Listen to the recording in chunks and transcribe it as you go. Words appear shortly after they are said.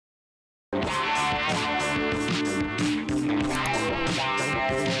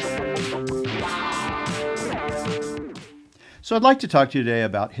So I'd like to talk to you today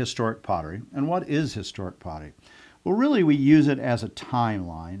about historic pottery. And what is historic pottery? Well, really, we use it as a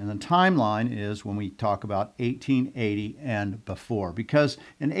timeline. And the timeline is when we talk about 1880 and before. Because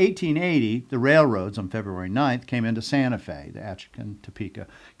in 1880, the railroads on February 9th came into Santa Fe. The Atchison and Topeka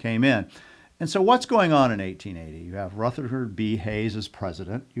came in. And so what's going on in 1880? You have Rutherford B. Hayes as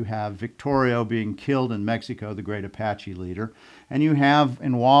president. You have Victorio being killed in Mexico, the great Apache leader. And you have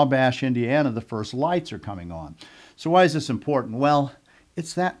in Wabash, Indiana, the first lights are coming on. So why is this important? Well,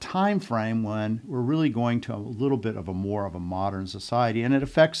 it's that time frame when we're really going to a little bit of a more of a modern society, and it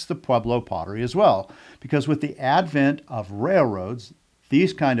affects the Pueblo pottery as well. Because with the advent of railroads,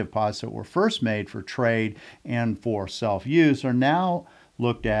 these kind of pots that were first made for trade and for self-use are now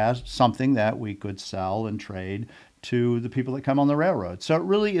looked at something that we could sell and trade to the people that come on the railroad. So it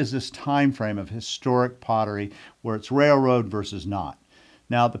really is this time frame of historic pottery where it's railroad versus not.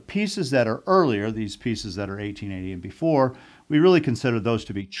 Now, the pieces that are earlier, these pieces that are 1880 and before, we really consider those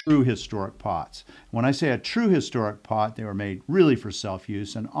to be true historic pots. When I say a true historic pot, they were made really for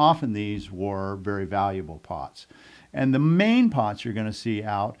self-use, and often these were very valuable pots. And the main pots you're going to see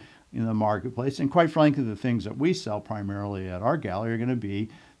out in the marketplace, and quite frankly, the things that we sell primarily at our gallery are going to be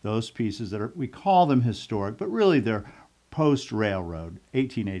those pieces that are, we call them historic, but really they're post-railroad,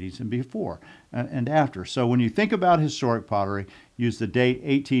 1880s and before and after. So when you think about historic pottery, use the date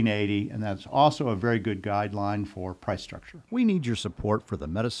 1880, and that's also a very good guideline for price structure. We need your support for the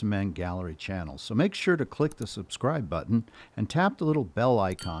Medicine Man Gallery channel, so make sure to click the subscribe button and tap the little bell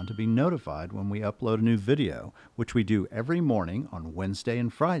icon to be notified when we upload a new video, which we do every morning on Wednesday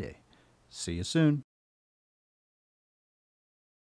and Friday. See you soon.